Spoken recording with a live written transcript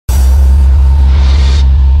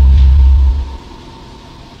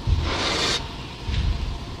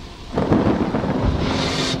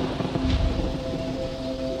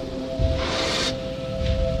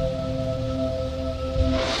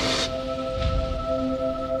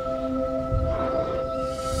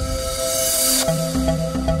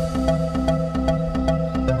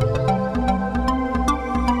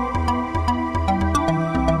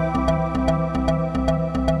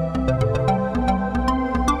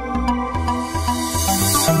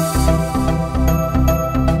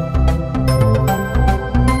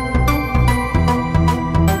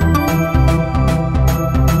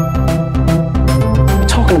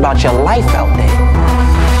about your life out there.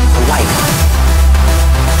 Life.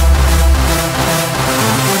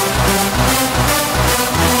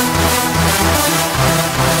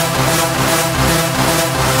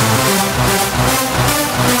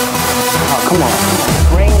 Oh, come on.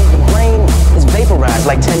 The brain is vaporized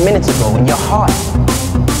like 10 minutes ago, and your heart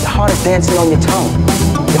is dancing on your tongue.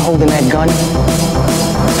 You're holding that gun.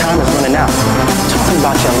 Time is running out. I'm talking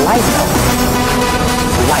about your life out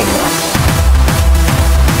there. Life.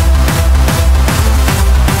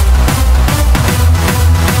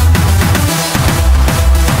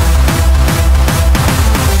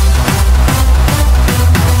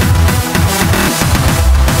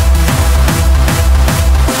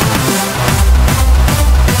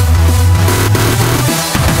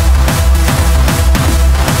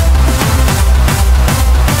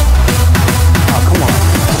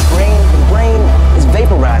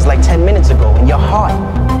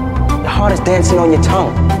 Dancing on your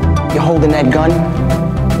tongue. You're holding that gun.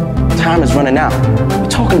 Time is running out. We're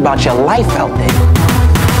talking about your life out there.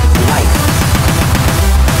 Life.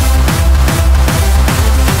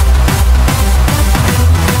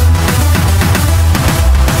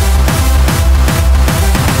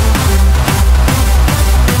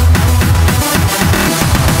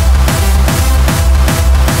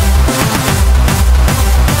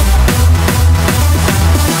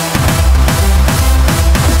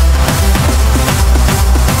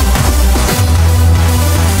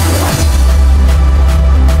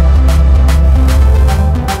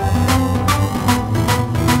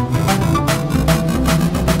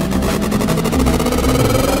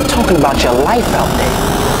 About your life out there.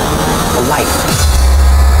 Life.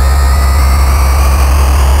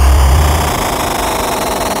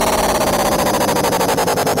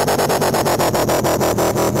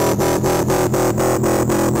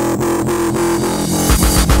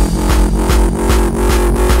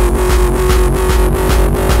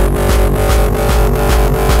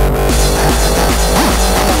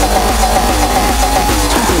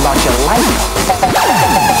 Talking about your life.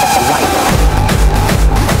 Life.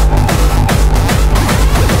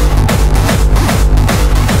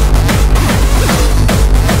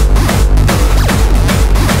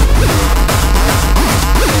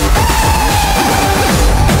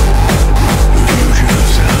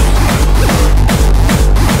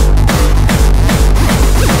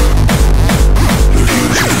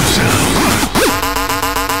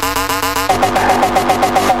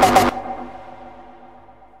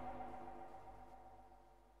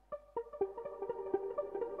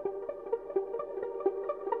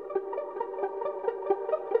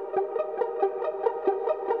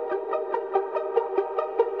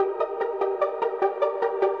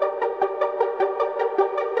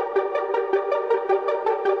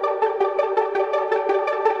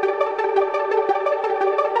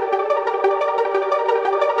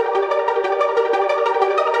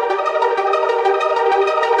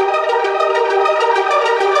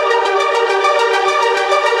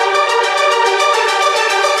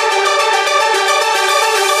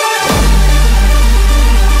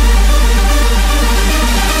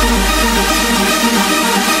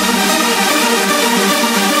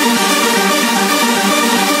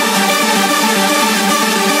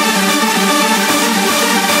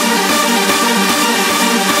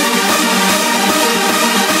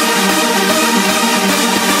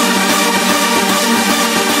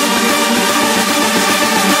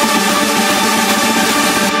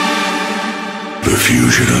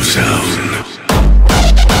 Fusion of sound.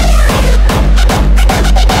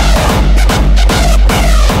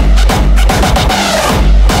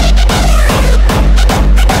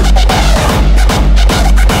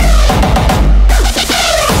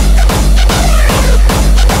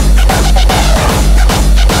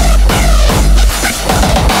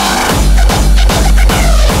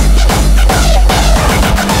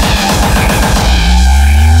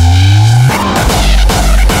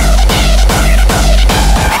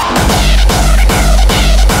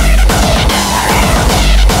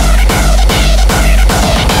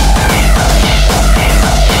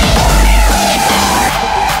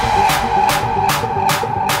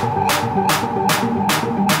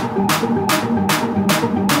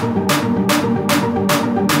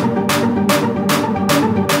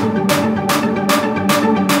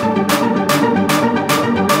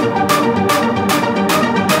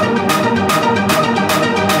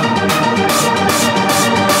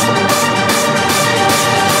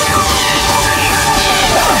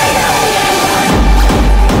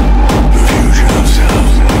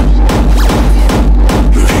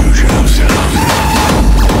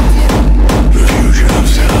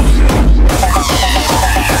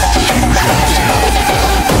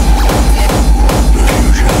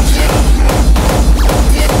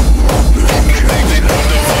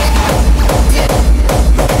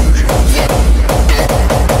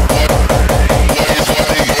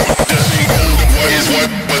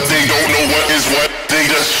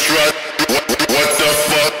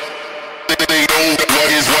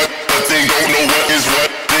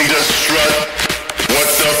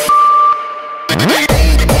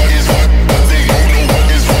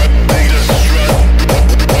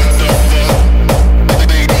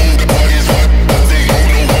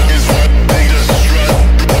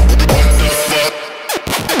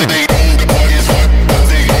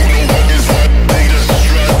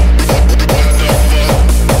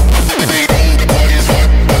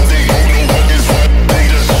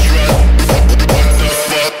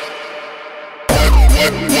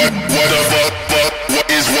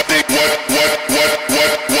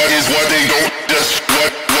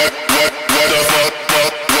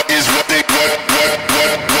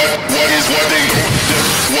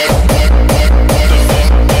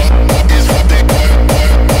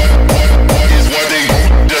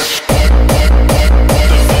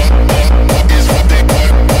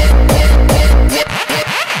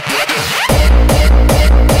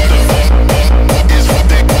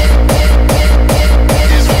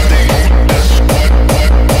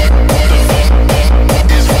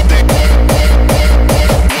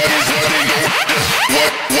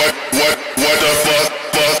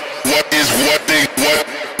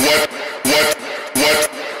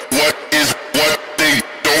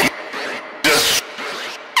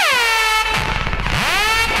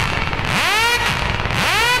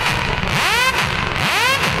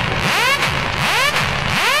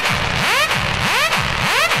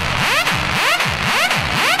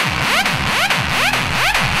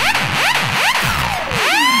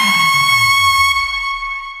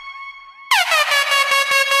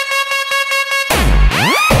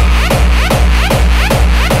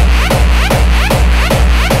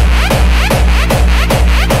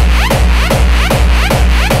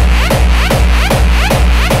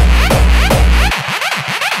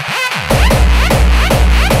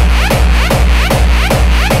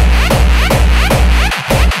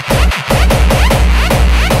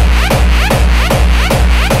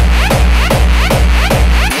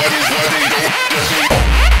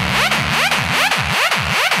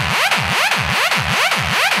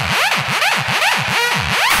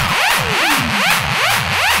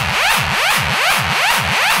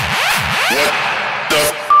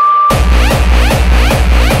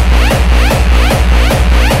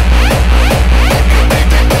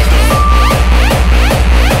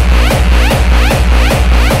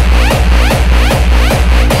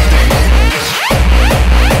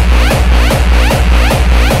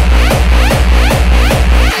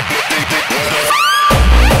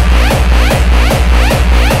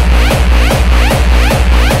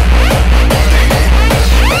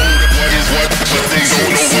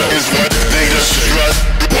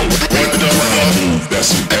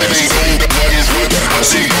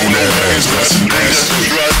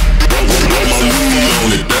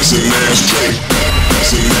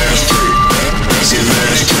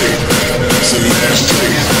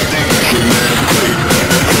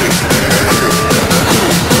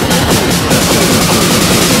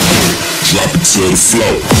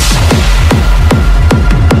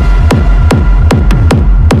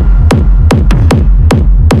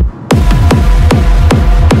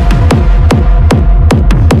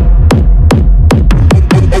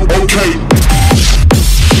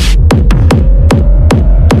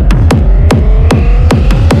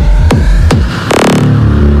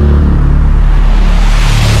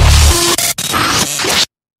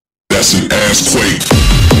 That's an Assquake.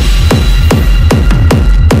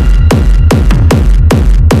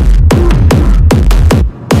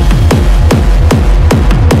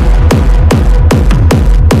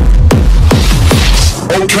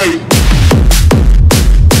 Okay.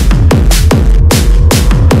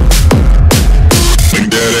 Make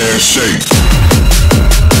that ass shake.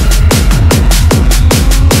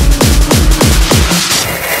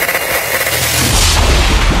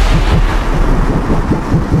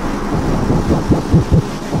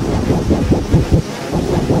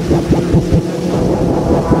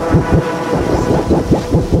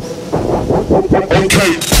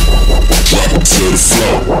 Okay. Drop it to the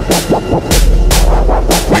floor.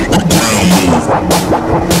 Make the ground move.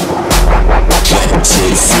 Drop it to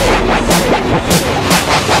the floor.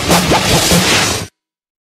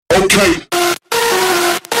 Okay.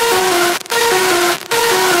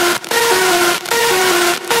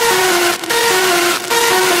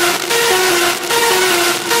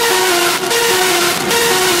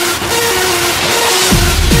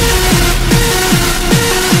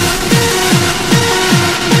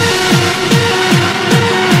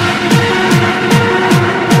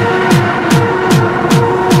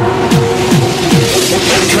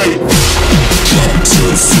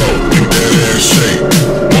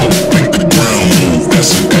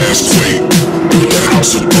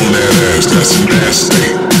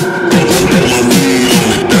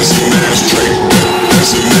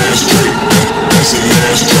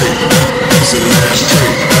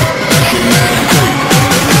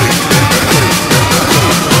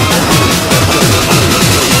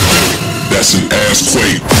 That's an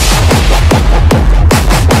Assquake.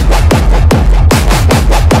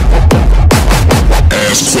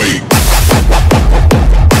 Assquake.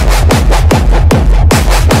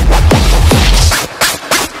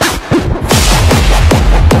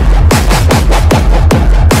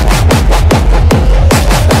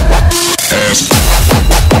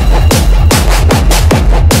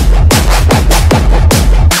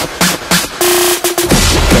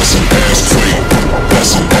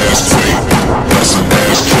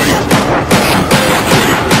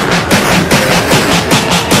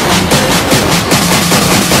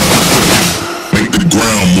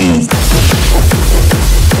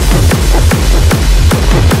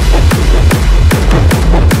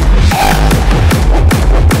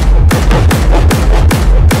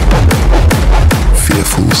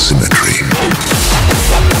 Symmetry.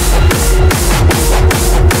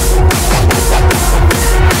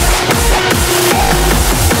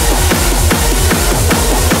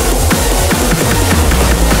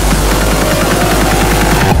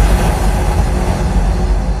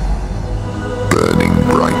 Burning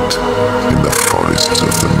bright in the forests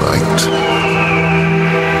of the night.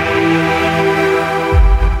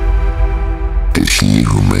 Did he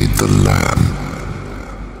who made the lamb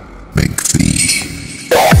make thee?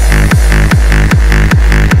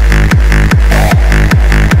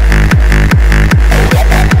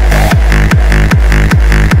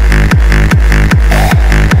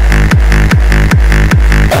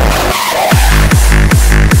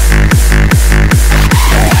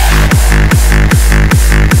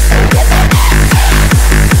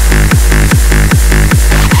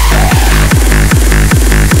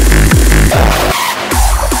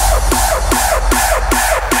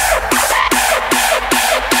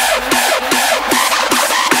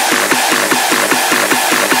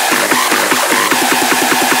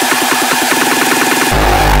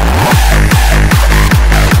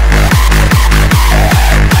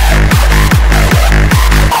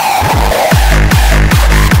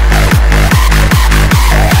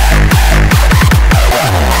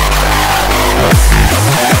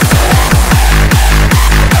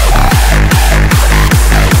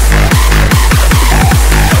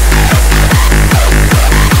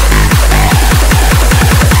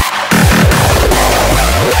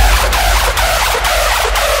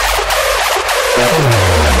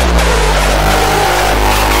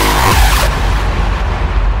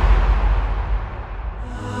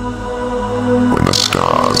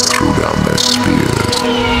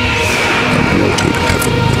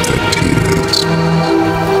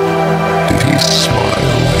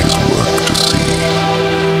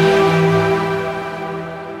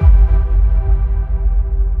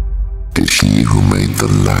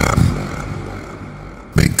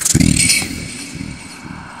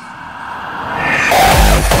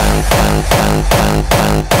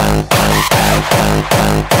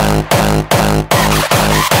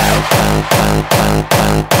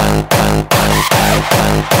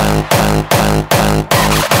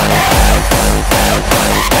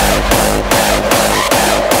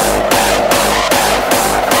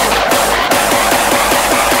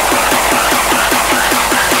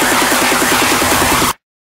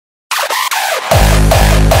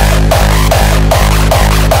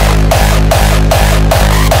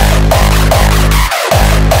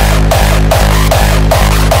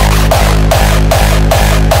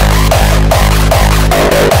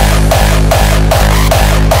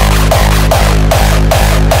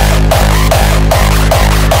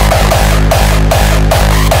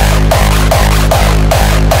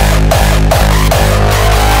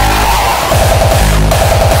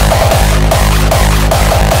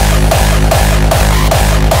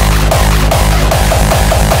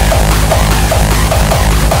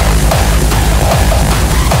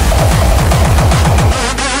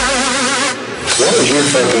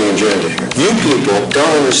 agenda here. You people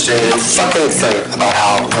don't understand a fucking thing about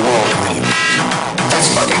how the world communicates. That's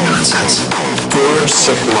fucking nonsense. Your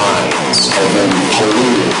sick minds have been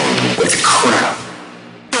polluted with crap.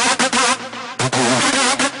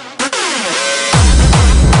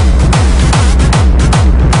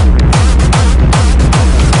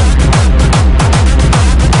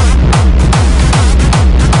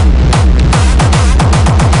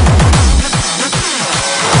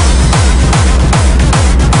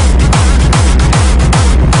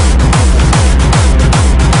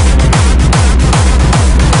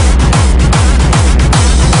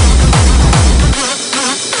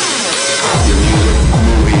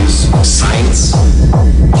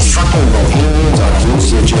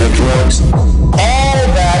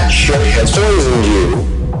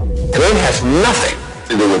 Nothing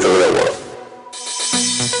to do with the real world.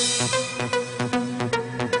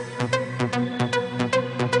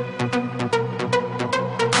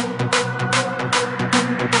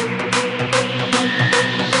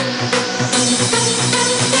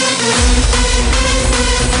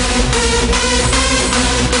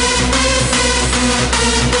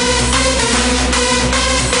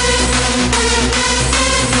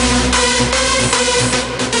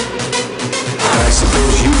 I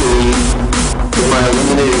suppose you believe by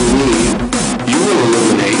eliminating me, you will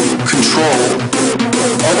eliminate control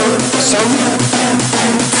over some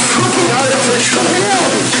fucking artificial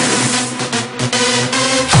reality.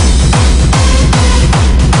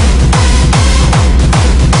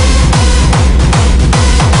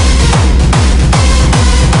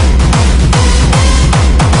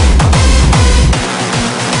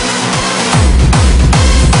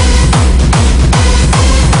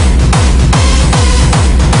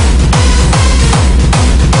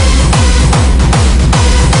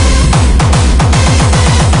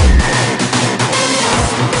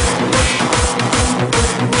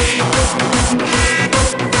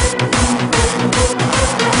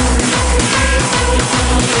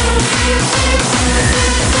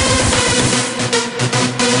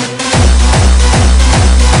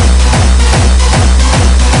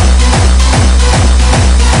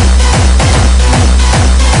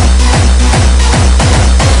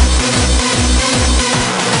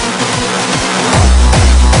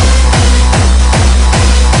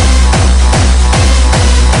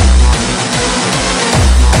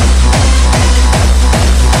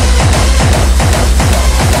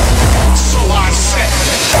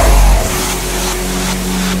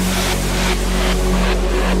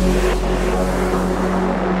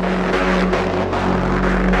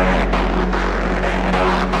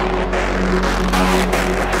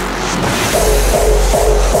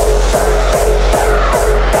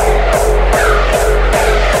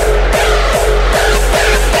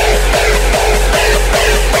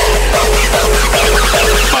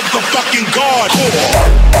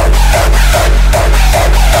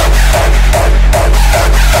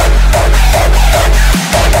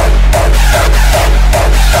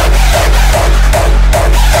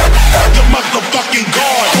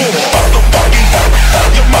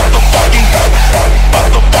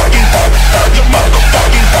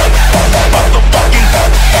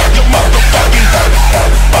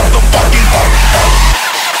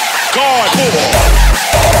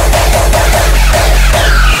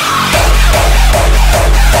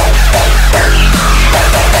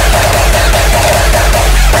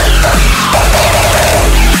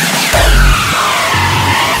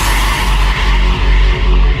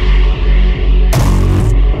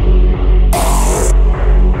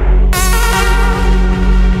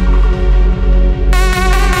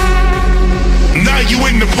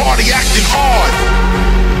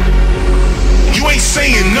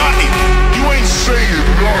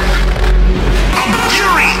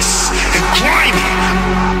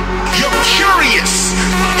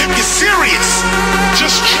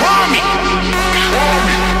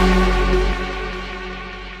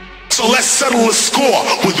 settle a score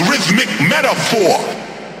with rhythmic metaphor.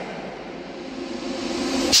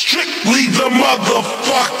 Strictly the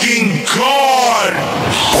motherfucking God.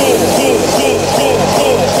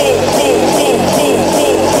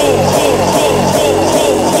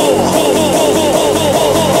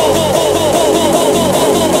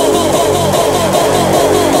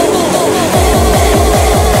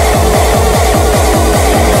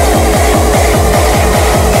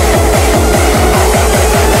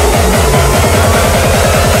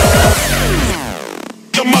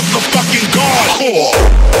 The motherfucking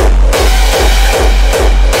Godcore.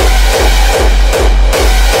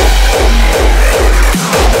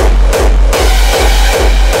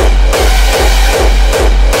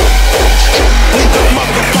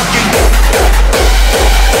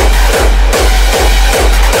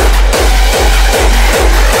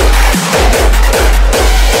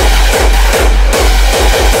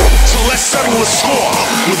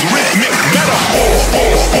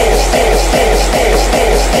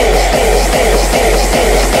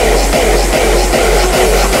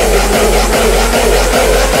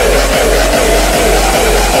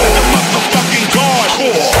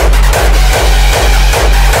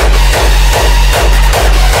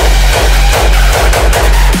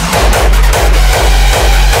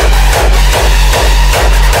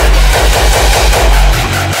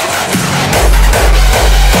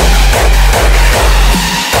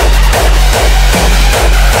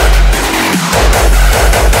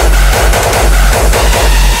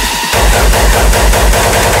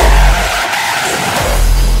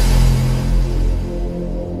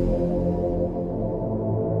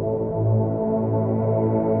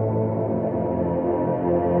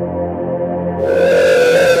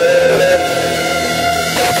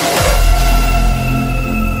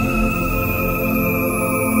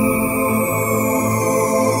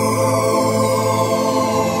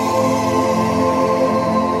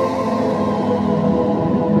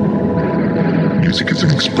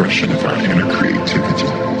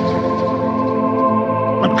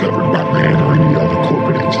 governed by man or any other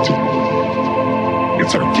corporate entity.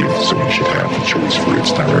 It's our gift, so we should have the choice for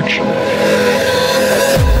its direction.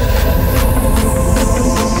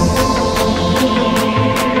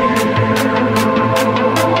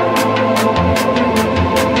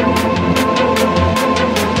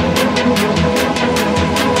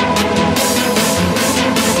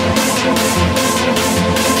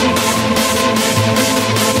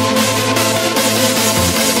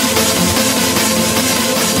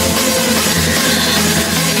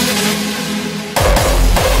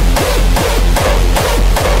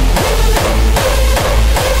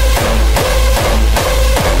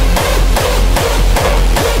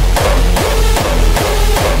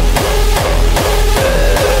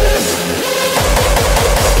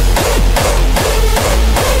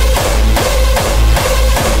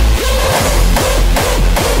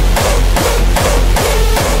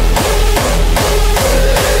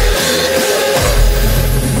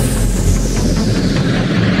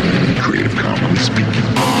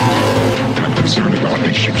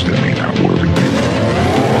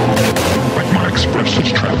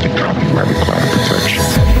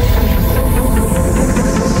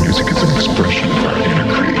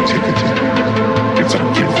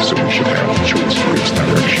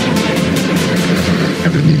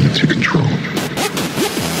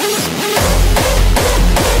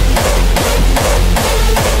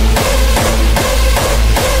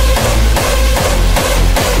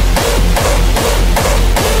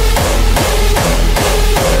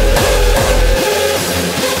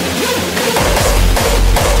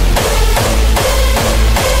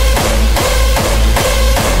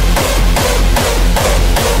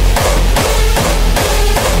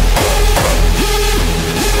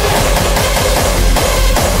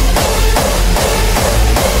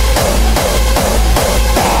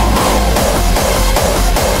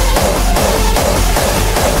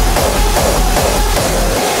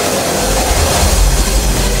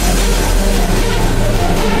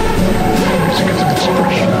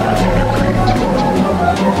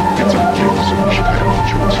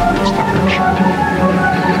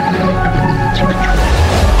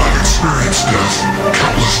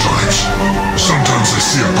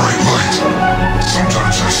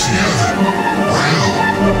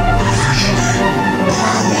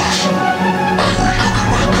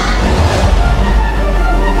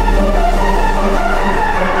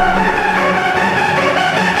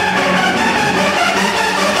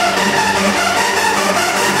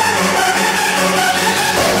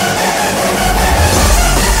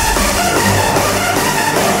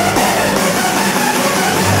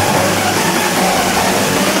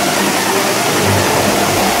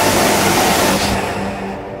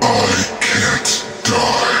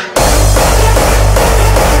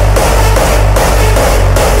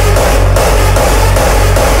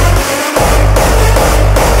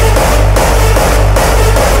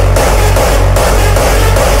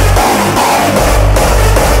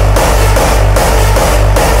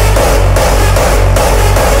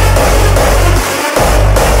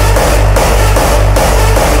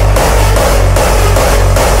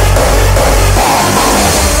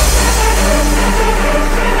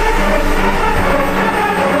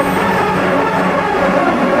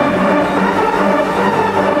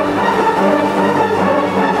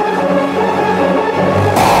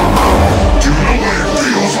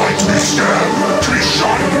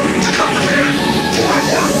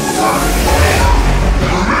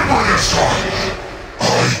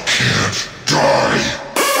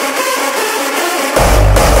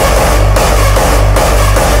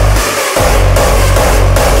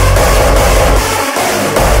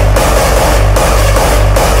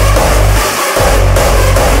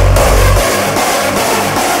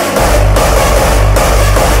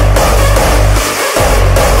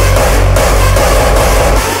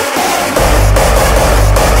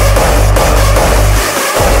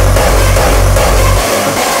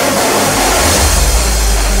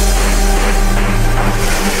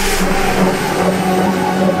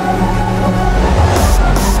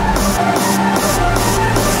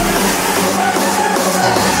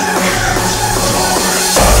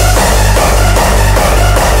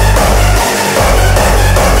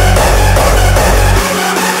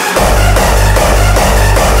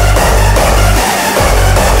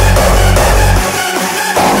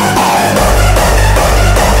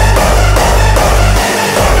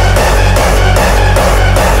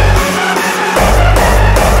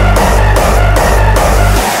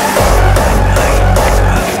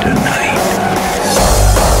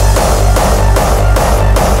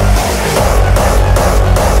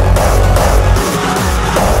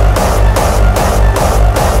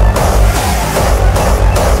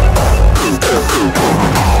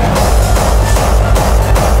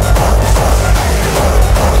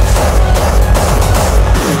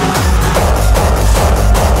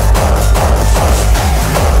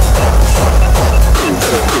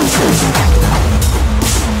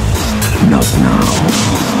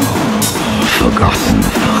 Forgotten,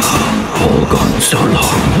 all gone so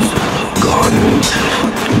long, gone,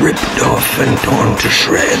 ripped off and torn to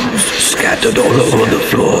shreds, scattered all over the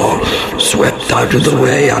floor, swept out of the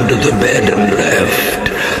way under the bed and left.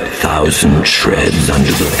 1,000 shreds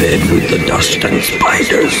under the bed with the dust and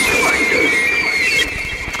spiders.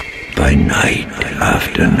 By night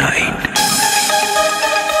after night.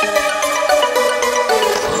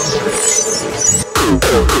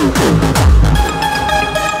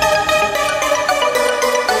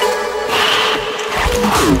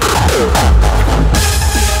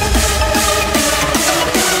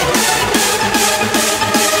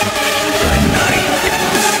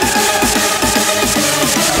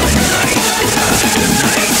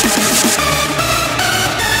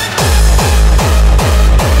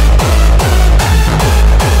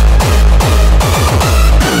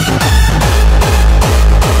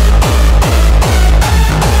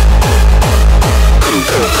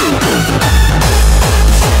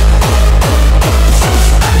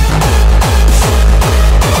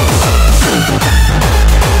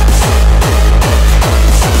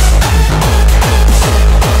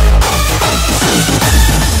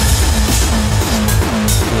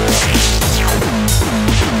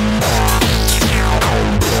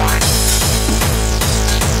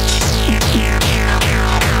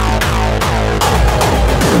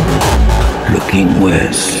 Looking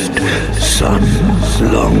west, sun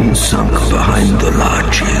long sunk behind the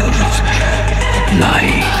larches,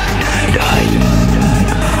 light dying,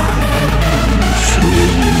 soon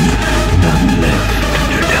none left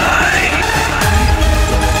to die.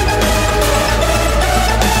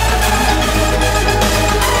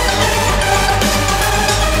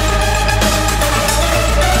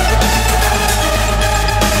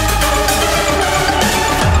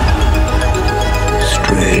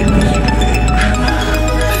 Strange.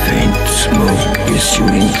 Smoke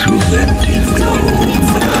issuing through venting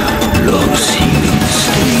globe, low ceiling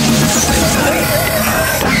stains by night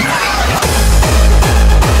after night.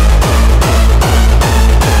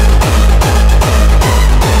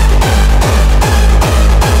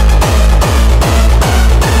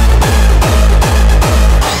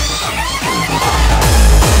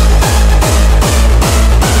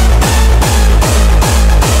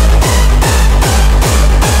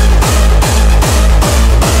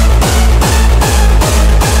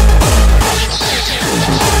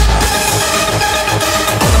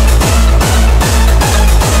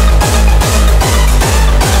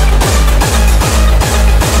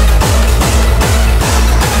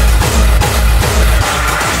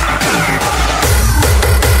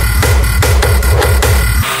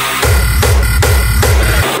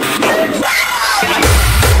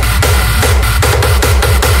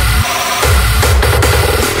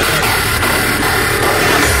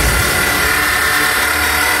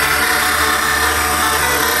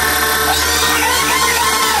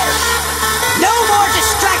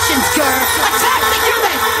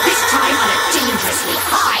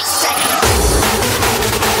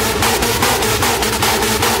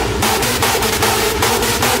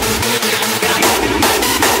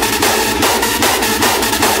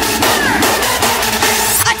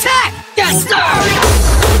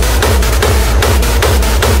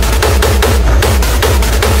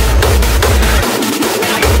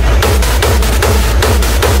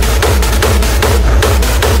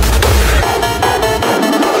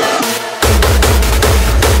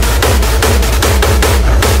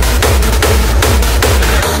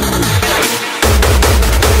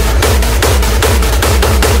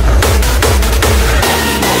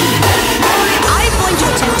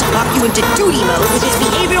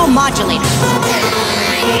 Modulators.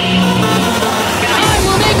 I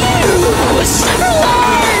will make you smaller!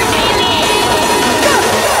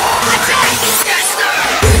 Attack!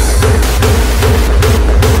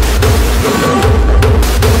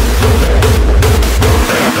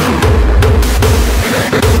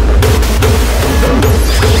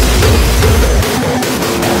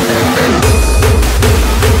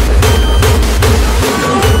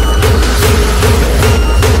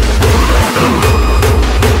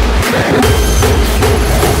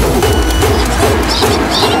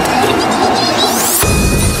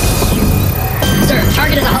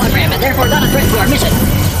 Therefore not a threat to our mission.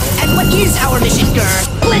 And what is our mission, G.I.R?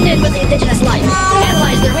 Blend in with the indigenous life,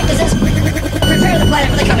 analyze their weaknesses, prepare the planet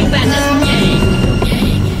for the coming badness.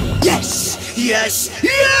 Yes, yes,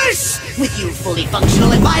 yes! With you fully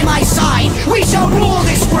functional and by my side, we shall rule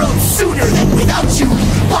this world sooner than without you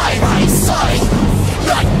by my side.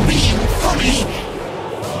 Not being fully...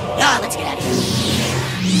 let's get out of here.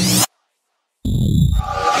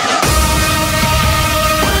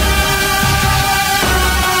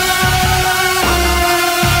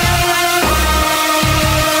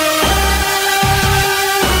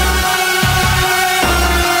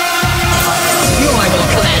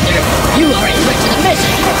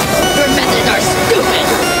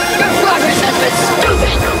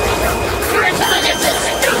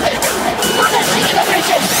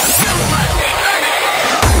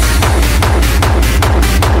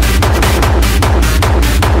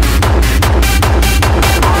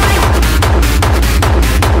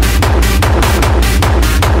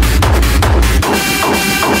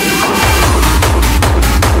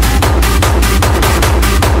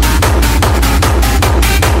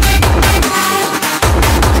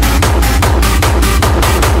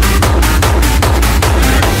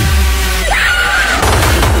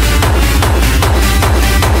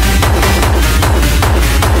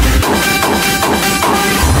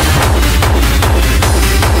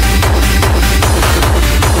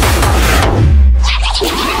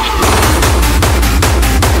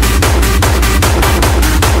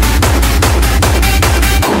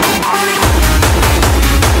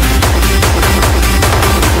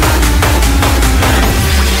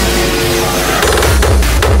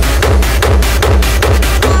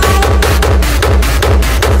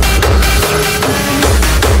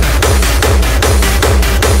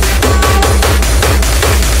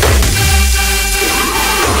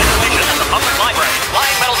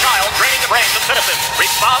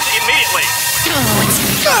 bombed immediately. Oh, it's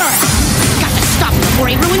G.I.R. Got to stop him before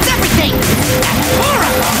he ruins everything.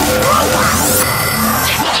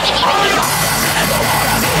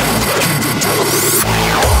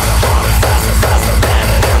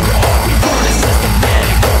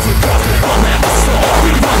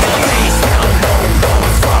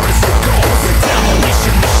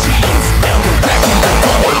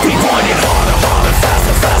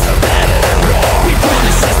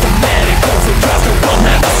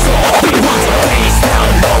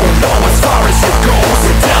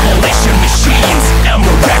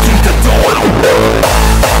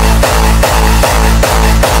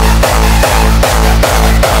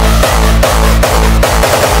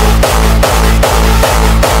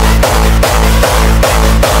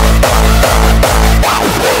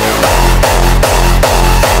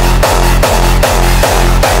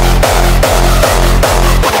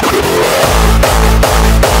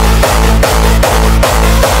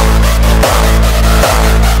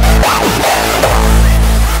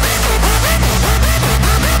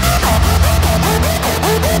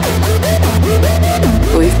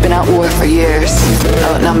 For years,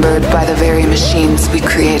 outnumbered by the very machines we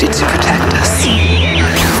created to protect us.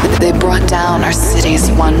 They brought down our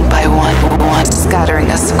cities one by one,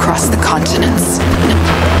 scattering us across the continents.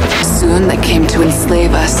 Soon they came to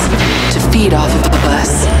enslave us, to feed off of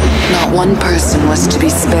us. Not one person was to be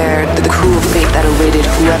spared the cruel fate that awaited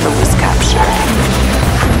whoever was captured.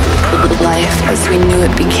 Life as we knew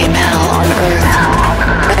it became hell on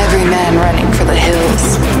Earth. Every man running for the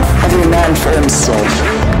hills. Every man for himself.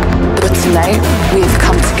 But tonight, we have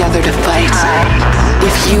come together to fight.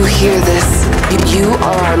 If you hear this, you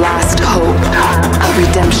are our last hope, our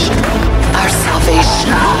redemption, our salvation.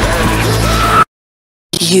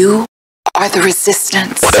 You are the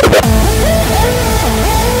resistance.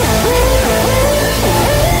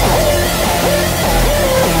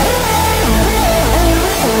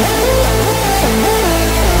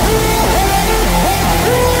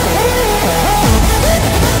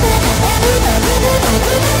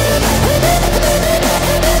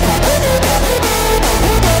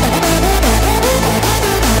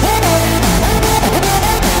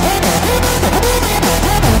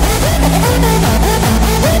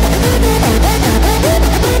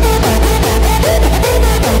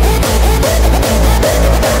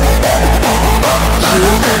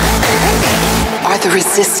 The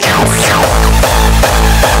resistance.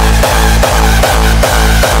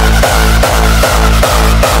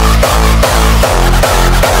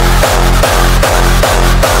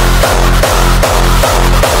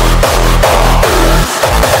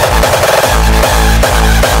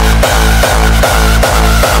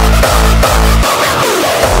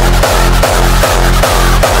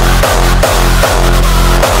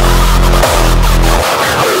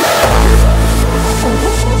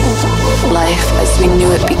 We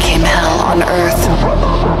knew it became hell on Earth.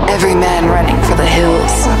 Every man running for the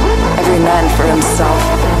hills. Every man for himself.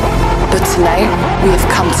 But tonight, we have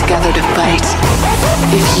come together to fight.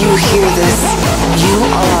 If you hear this, you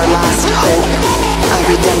are our last hope, our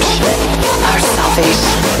redemption, our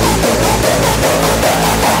salvation.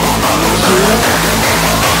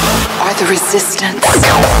 You are the resistance.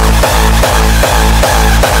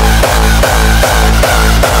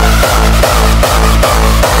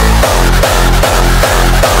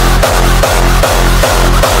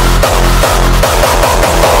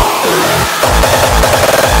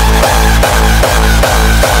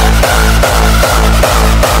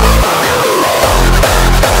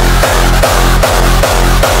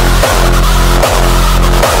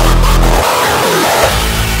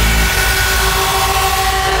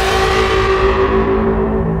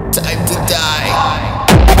 Time to die.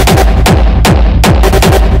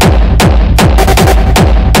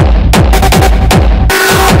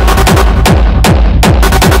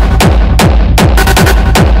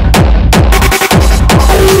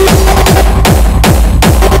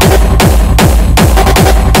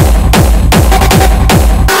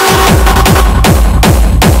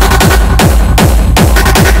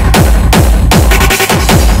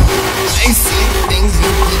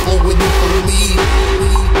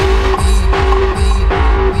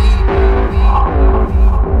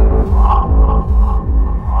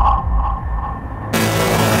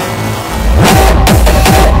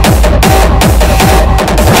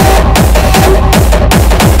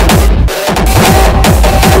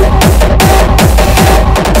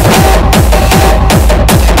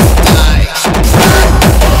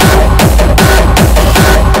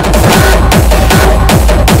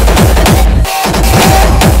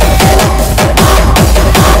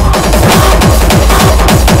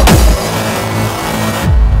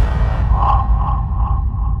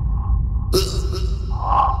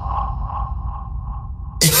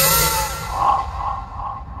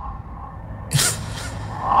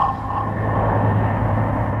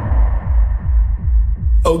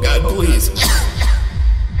 Oh God, please.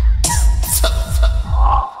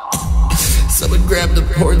 Someone grab the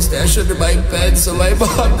porn stash under my bed so my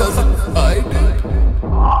mom doesn't find it.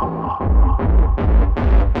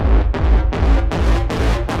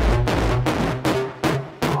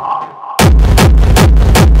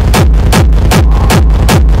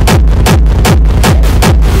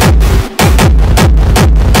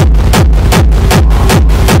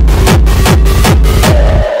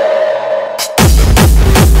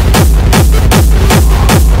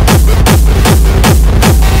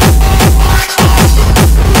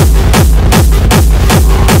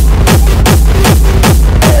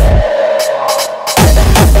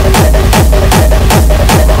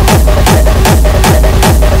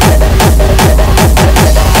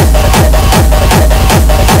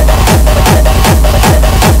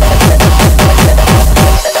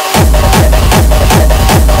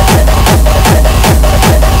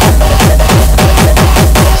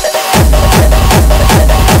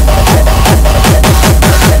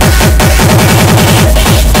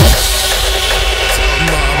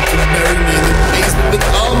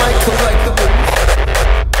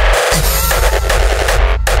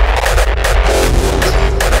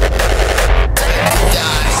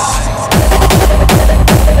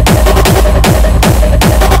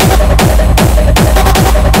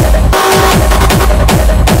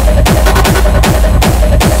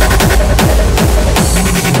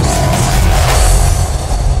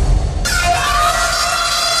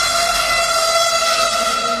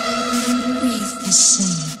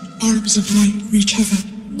 Of light reach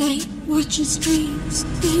heaven. Night watches dreams.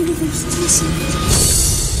 The universe listens.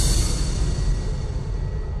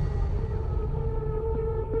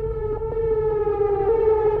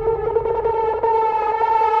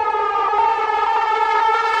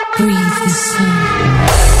 Breathe the sun.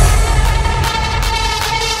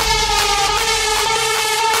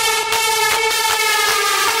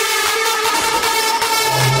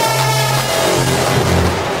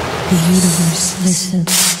 The universe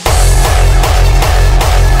listens.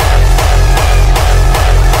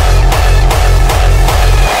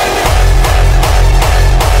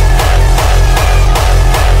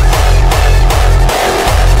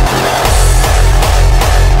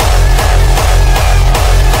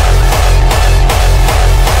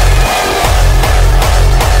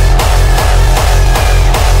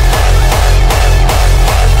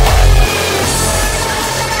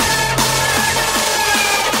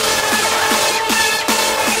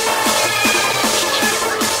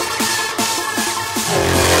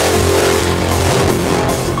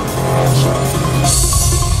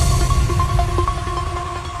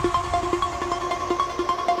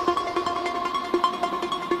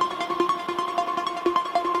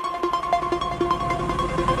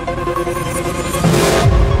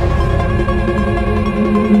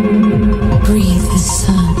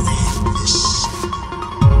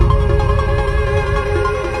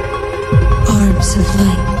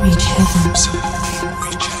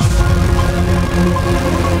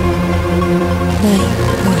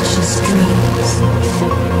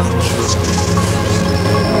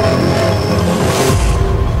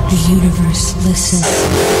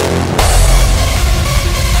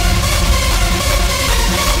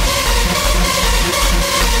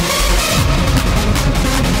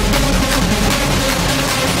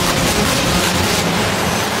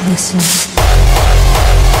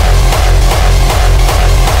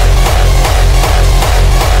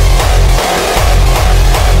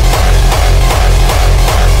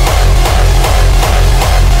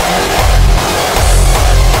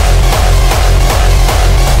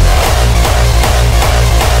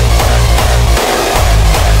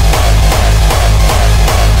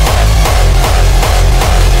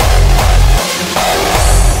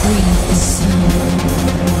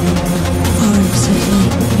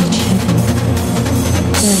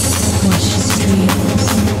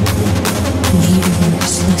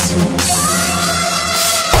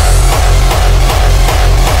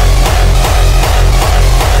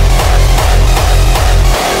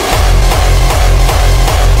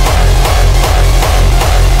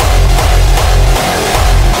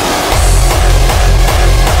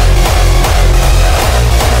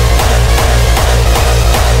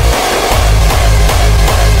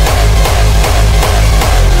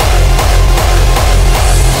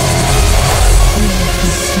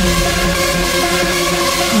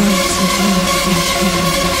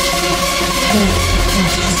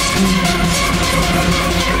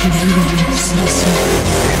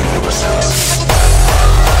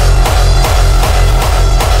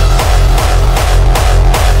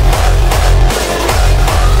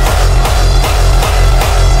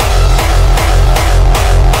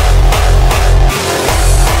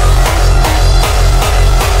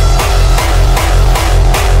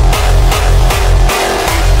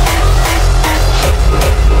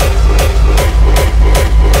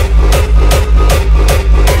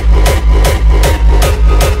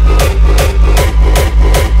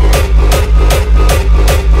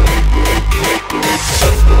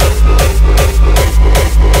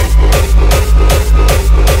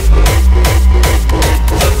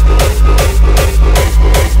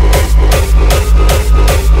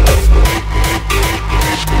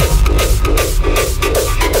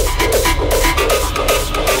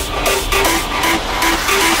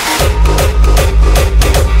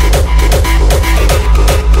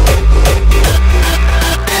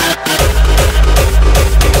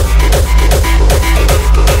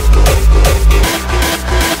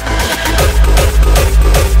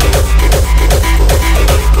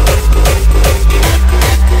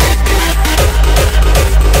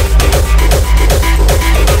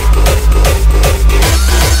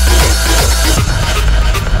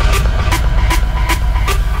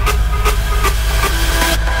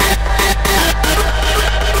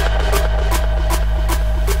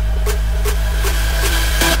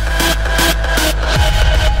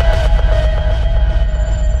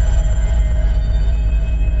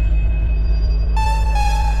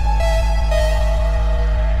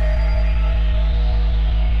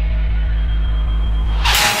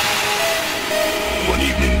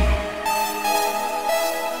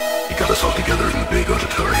 us all together in the big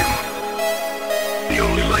auditorium. The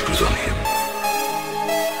only light was on him.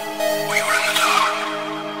 We were in the dark.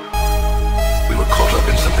 We were caught up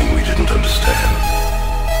in something we didn't understand.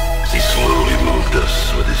 As he slowly moved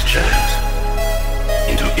us with his chant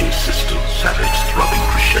into insistent, savage, throbbing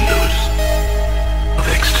crescendos of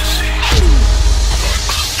ecstasy.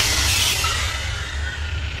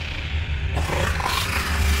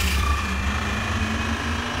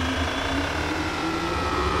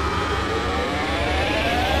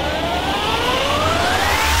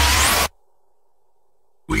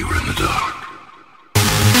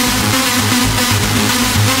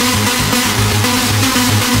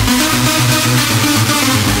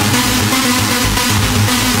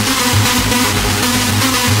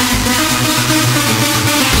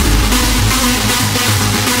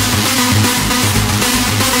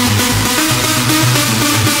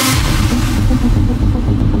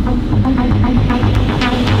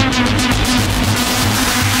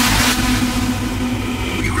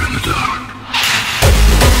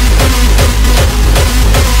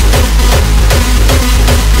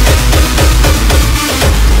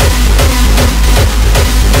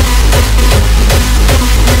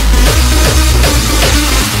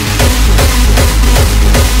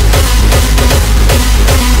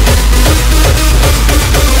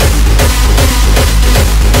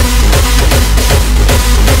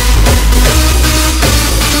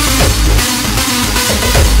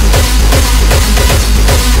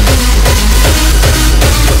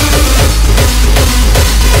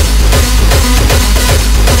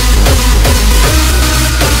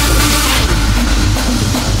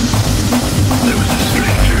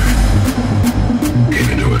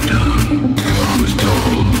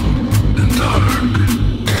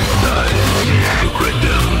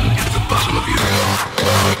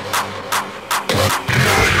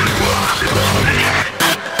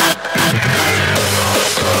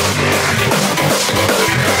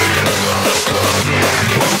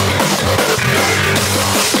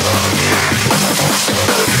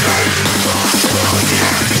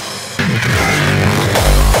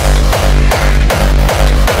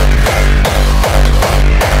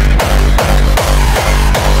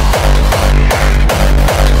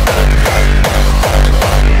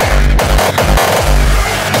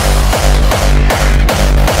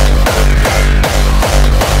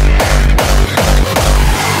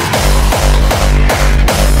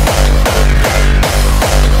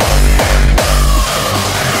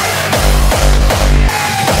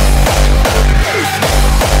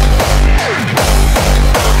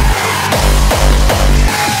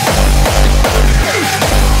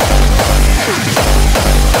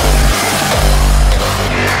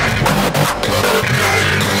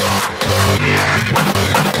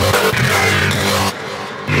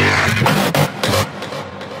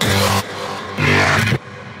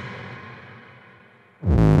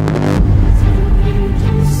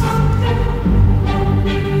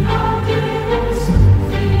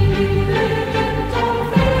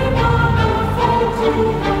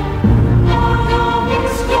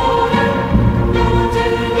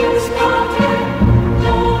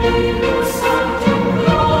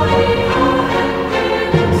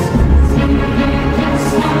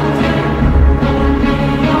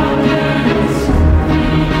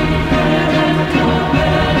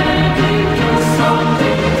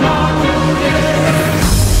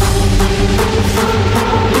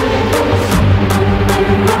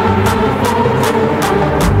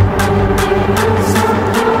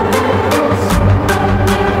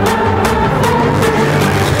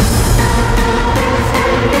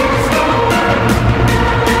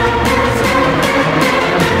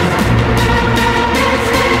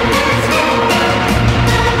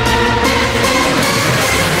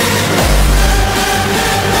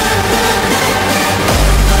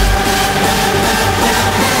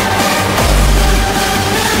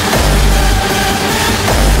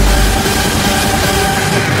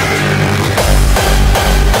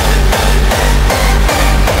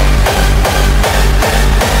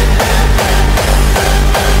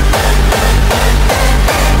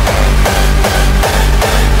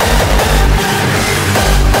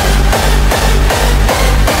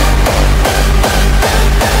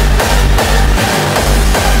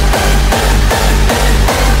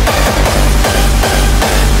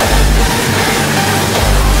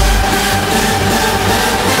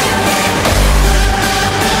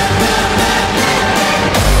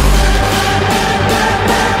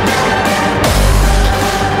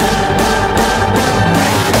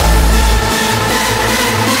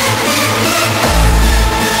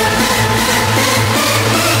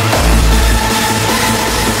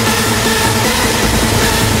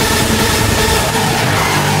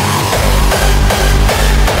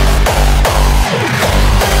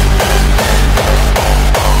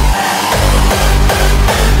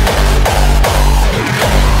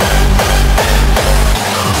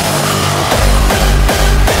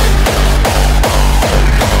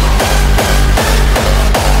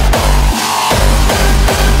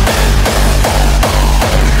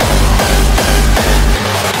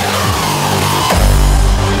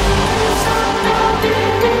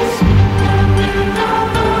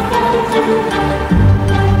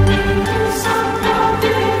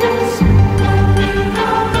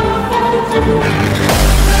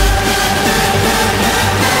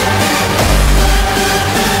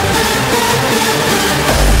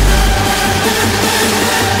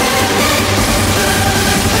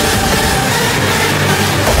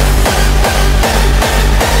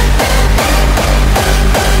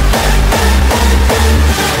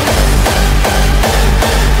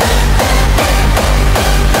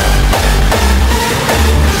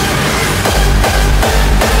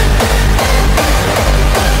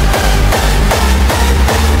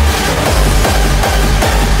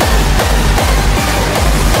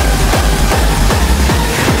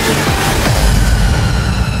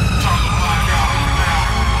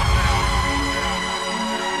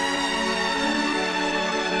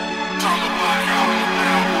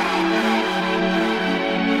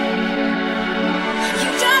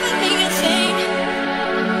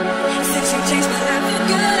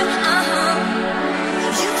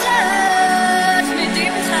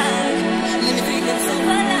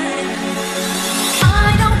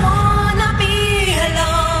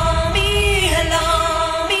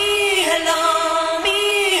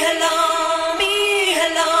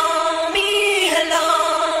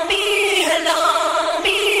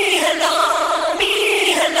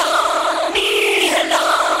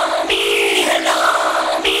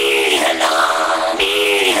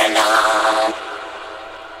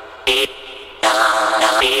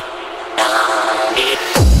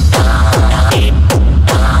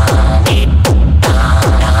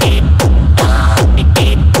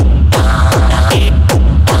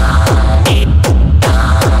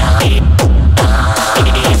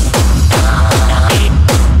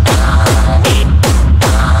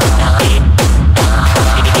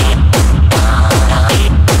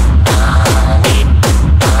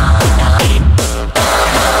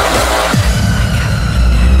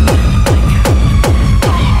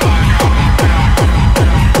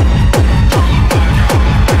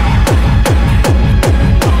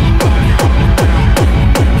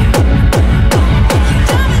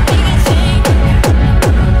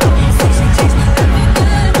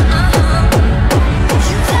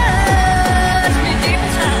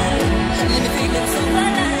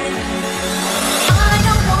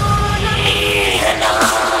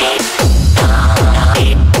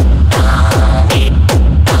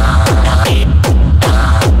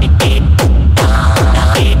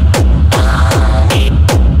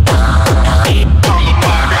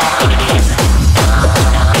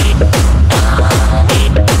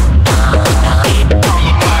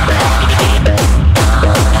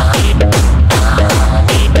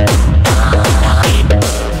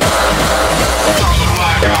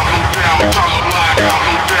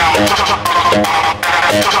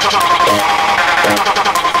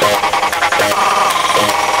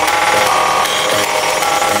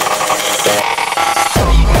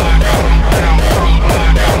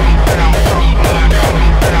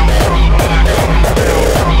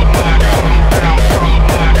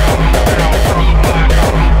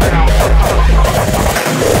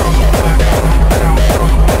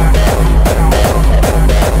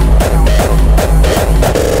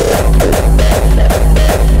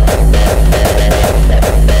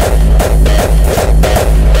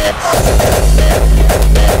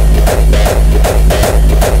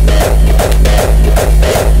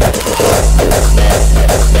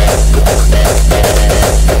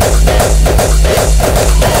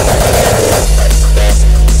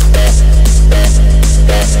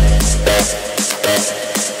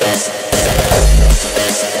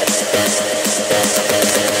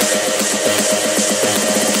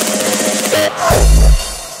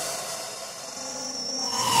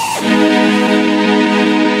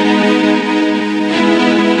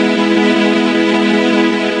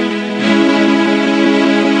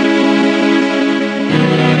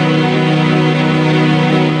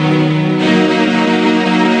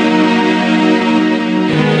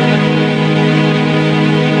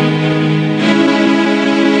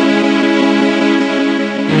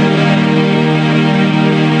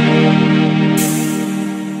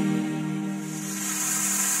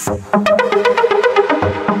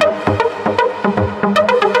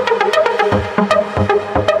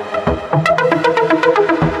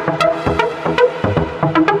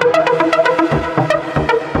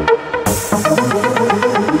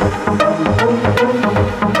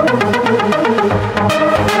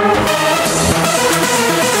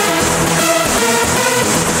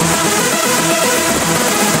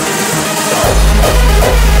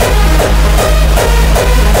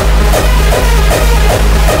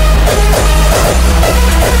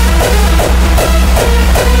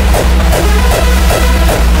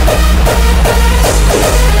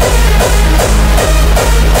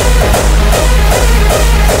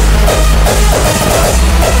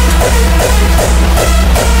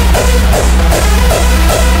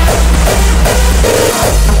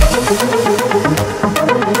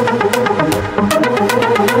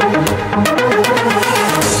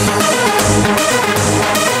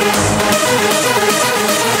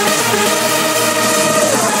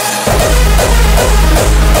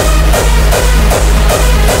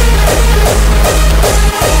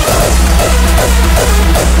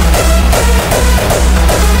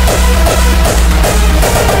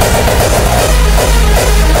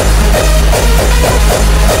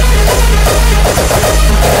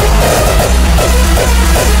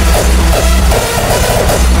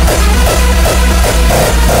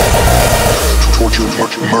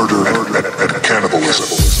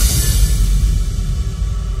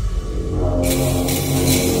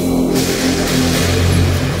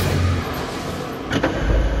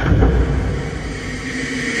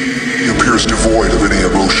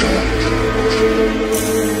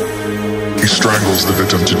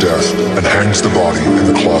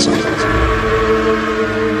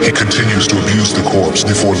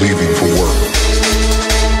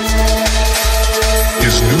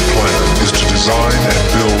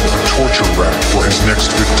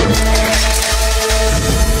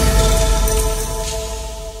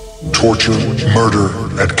 Torture, murder,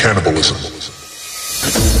 and cannibalism.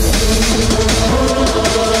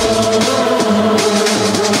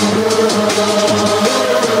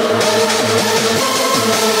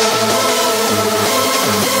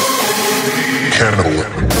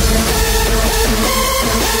 Cannibalism.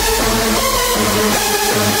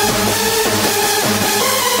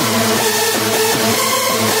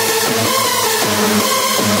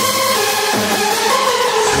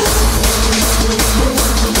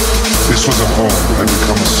 This was a home that had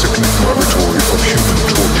become a sickening laboratory of human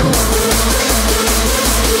torture.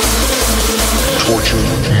 Torture,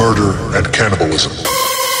 murder, and cannibalism.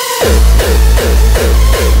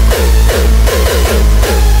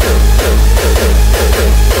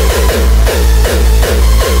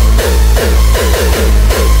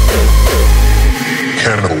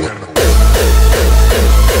 Cannibalism.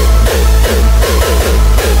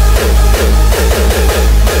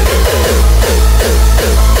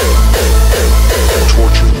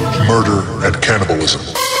 Murder and cannibalism.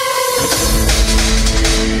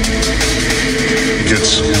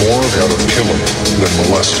 Gets more out of killing than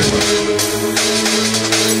molesting.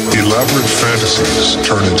 Elaborate fantasies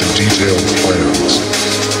turn into detailed plans.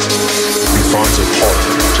 He finds a part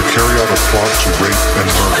to carry out a plot to rape and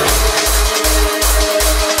murder.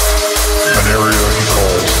 An area he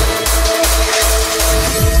calls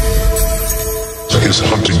his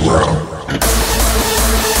hunting ground.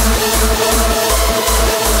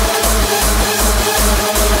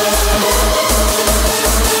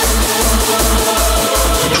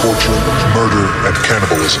 Torture, murder, and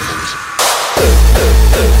cannibalism.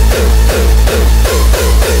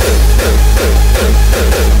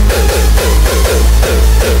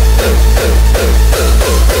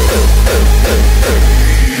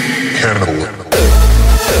 Cannibalism.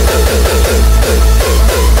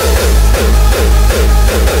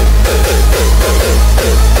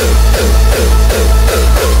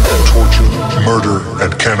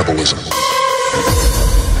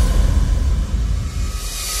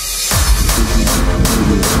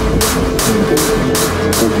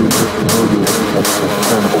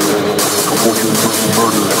 Torture,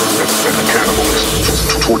 murder, and cannibalism.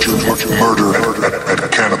 Torture, murder,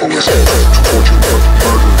 and cannibalism. Torture, murder, and cannibalism. Torture,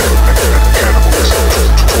 murder, and cannibalism.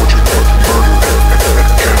 Torture, murder,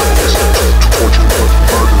 and cannibalism. Torture,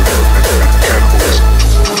 murder, and cannibalism.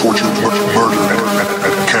 Torture, murder,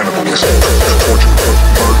 and cannibalism.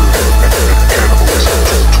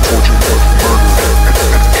 Torture, murder, and cannibalism.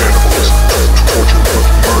 Torture, murder, and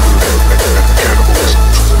cannibalism.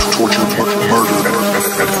 Torture, murder,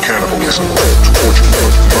 and cannibalism. Torture,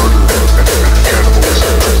 murder, and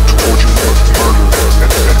cannibalism. Torture, murder,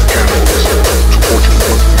 and cannibalism. Torture,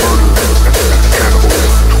 murder,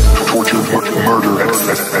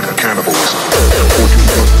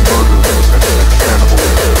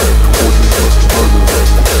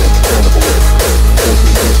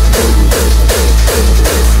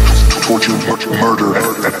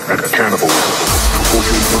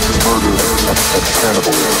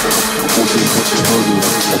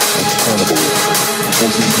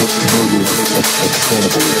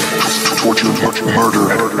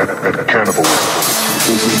 Murder and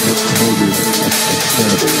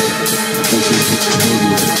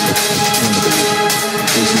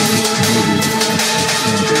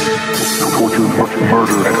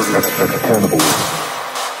cannibalism.